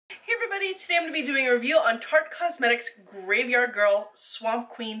Hey everybody, today I'm going to be doing a review on Tarte Cosmetics Graveyard Girl Swamp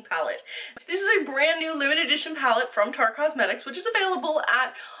Queen palette. This is a brand new limited edition palette from Tarte Cosmetics, which is available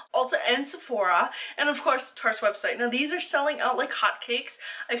at Ulta and Sephora, and of course Tarte's website. Now these are selling out like hotcakes.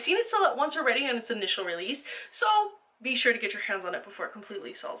 I've seen it sell out once already in its initial release, so be sure to get your hands on it before it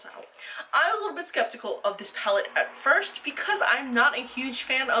completely sells out. I was a little bit skeptical of this palette at first because I'm not a huge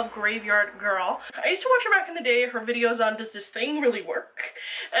fan of Graveyard Girl. I used to watch her back in the day, her videos on Does This Thing Really Work?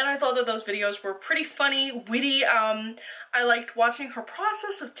 And I thought that those videos were pretty funny, witty. I liked watching her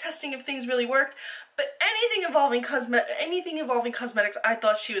process of testing if things really worked, but anything involving cosmetics, I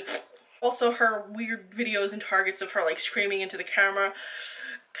thought she was... Also her weird videos and targets of her like screaming into the camera,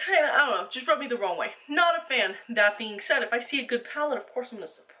 kind of, I don't know, just rubbed me the wrong way. Not a fan. That being said, if I see a good palette, of course I'm going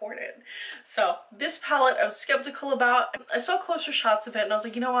to support it. So this palette I was skeptical about. I saw closer shots of it and I was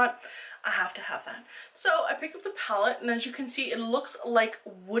like, you know what? I have to have that. So I picked up the palette, and as you can see, it looks like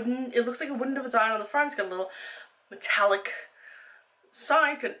wooden. It looks like a wooden design on the front. It's got a little metallic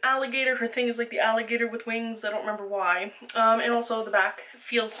sign, an alligator. Her thing is like the alligator with wings. I don't remember why. And also the back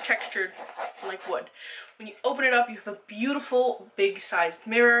feels textured like wood. When you open it up, you have a beautiful big sized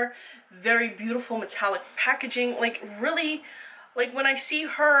mirror, very beautiful metallic packaging. Like really, like when I see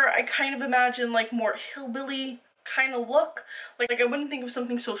her, I kind of imagine like more hillbilly kind of look. Like I wouldn't think of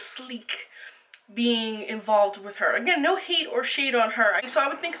something so sleek being involved with her. Again, no hate or shade on her, so I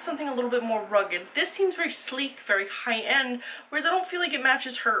would think of something a little bit more rugged. This seems very sleek, very high-end, whereas I don't feel like it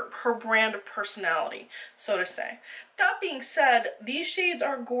matches her brand of personality, so to say. That being said, these shades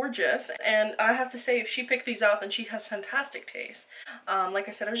are gorgeous, and I have to say, if she picked these out, then she has fantastic taste. Like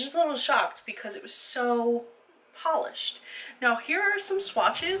I said, I was just a little shocked because it was so polished. Now here are some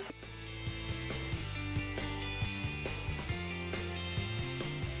swatches.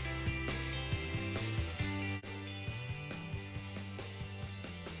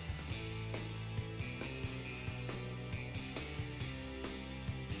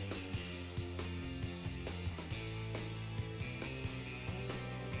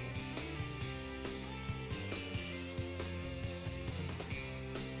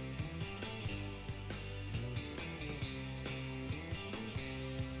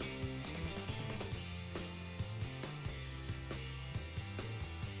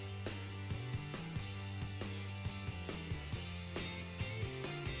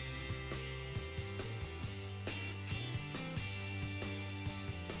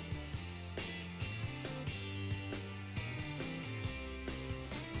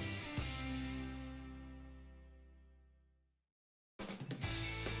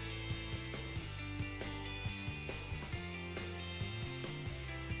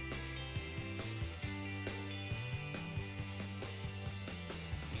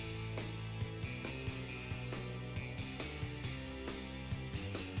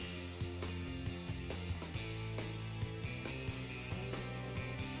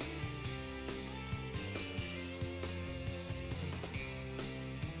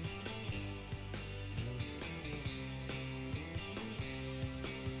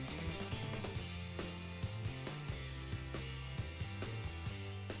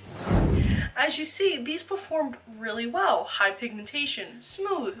 As you see, these performed really well. High pigmentation,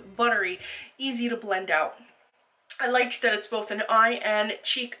 smooth, buttery, easy to blend out. I liked that it's both an eye and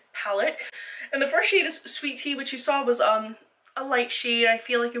cheek palette. And the first shade is Sweet Tea, which you saw was a light shade. I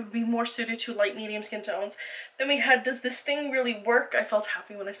feel like it would be more suited to light medium skin tones. Then we had Does This Thing Really Work? I felt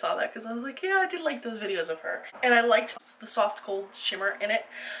happy when I saw that because I was like, yeah, I did like those videos of her. And I liked the soft gold shimmer in it.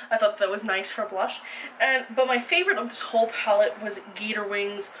 I thought that was nice for a blush. But my favorite of this whole palette was Gator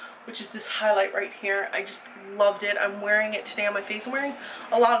Wings, which is this highlight right here. I just loved it. I'm wearing it today on my face. I'm wearing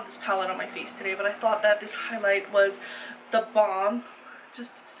a lot of this palette on my face today, but I thought that this highlight was the bomb.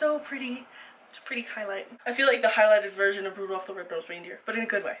 Just so pretty. It's a pretty highlight. I feel like the highlighted version of Rudolph the Red-Nosed Reindeer, but in a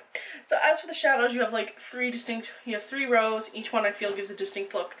good way. So as for the shadows, you have like three rows. Each one I feel gives a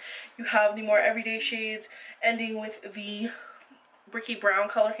distinct look. You have the more everyday shades ending with the bricky brown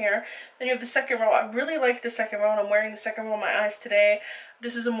color here. Then you have the second row. I really like the second row, and I'm wearing the second row on my eyes today.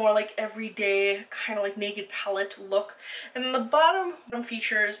 This is a more like everyday kind of like naked palette look. And then the bottom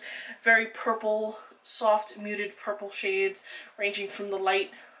features very purple, soft muted purple shades ranging from the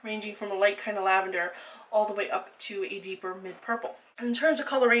light kind of lavender all the way up to a deeper mid purple. In terms of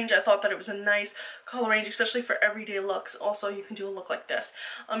color range, I thought that it was a nice color range, especially for everyday looks. Also, you can do a look like this.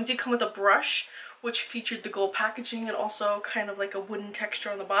 It did come with a brush, which featured the gold packaging and also kind of like a wooden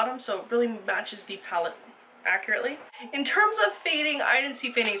texture on the bottom, so it really matches the palette accurately. In terms of fading, I didn't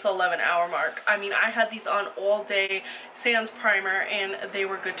see fading until 11-hour mark. I mean, I had these on all day sans primer and they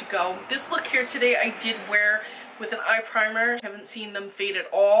were good to go. This look here today, I did wear here with an eye primer. I haven't seen them fade at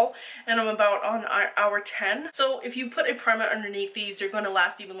all, and I'm about on hour 10. So if you put a primer underneath these, they're going to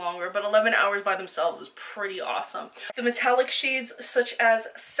last even longer, but 11 hours by themselves is pretty awesome. The metallic shades such as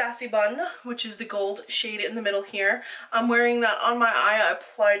Sassy Bun, which is the gold shade in the middle here, I'm wearing that on my eye. I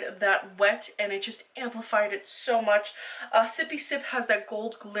applied that wet and it just amplified it so much. Sippy Sip has that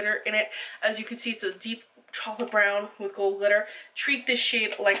gold glitter in it. As you can see, it's a deep chocolate brown with gold glitter. Treat this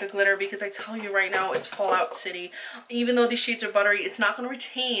shade like a glitter, because I tell you right now, it's Fallout City. Even though these shades are buttery, it's not going to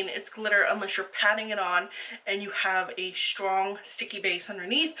retain its glitter unless you're patting it on and you have a strong sticky base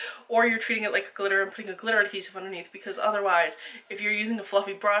underneath, or you're treating it like a glitter and putting a glitter adhesive underneath, because otherwise, if you're using a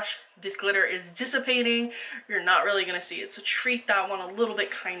fluffy brush, this glitter is dissipating. You're not really going to see it. So treat that one a little bit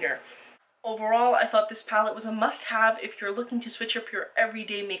kinder. Overall, I thought this palette was a must-have if you're looking to switch up your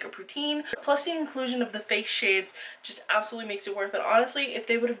everyday makeup routine. Plus, the inclusion of the face shades just absolutely makes it worth it. Honestly, if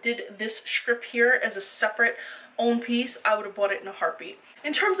they would have did this strip here as a separate own piece, I would have bought it in a heartbeat.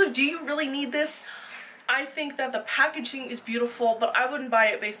 In terms of, do you really need this? I think that the packaging is beautiful, but I wouldn't buy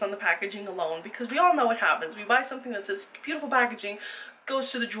it based on the packaging alone, because we all know what happens. We buy something that says beautiful packaging,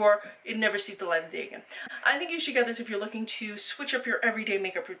 goes to the drawer, it never sees the light of day again. I think you should get this if you're looking to switch up your everyday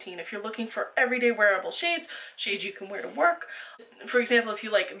makeup routine. If you're looking for everyday wearable shades you can wear to work. For example, if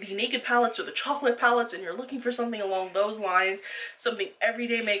you like the naked palettes or the chocolate palettes and you're looking for something along those lines, something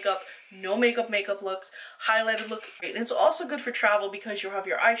everyday makeup, no makeup looks, highlighted look. And it's also good for travel because you have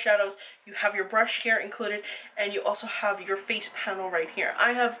your eyeshadows, you have your brush here included, and you also have your face panel right here.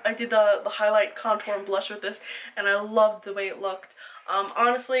 I did the highlight, contour, and blush with this, and I loved the way it looked.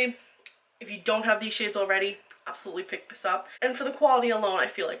 Honestly, if you don't have these shades already, absolutely pick this up. And for the quality alone, I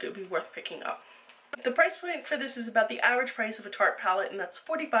feel like it would be worth picking up. The price point for this is about the average price of a Tarte palette, and that's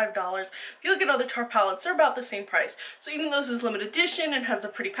 $45. If you look at other Tarte palettes, they're about the same price. So even though this is limited edition and has the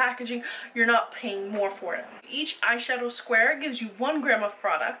pretty packaging, you're not paying more for it. Each eyeshadow square gives you 1 gram of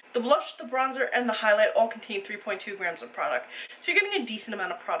product. The blush, the bronzer, and the highlight all contain 3.2 grams of product. So you're getting a decent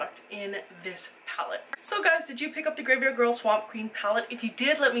amount of product in this palette. So guys, did you pick up the Graveyard Girl Swamp Queen palette? If you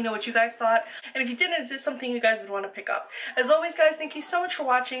did, let me know what you guys thought. And if you didn't, is this something you guys would want to pick up? As always, guys, thank you so much for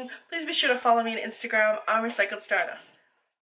watching. Please be sure to follow me on Instagram. I'm Recycled Stardust.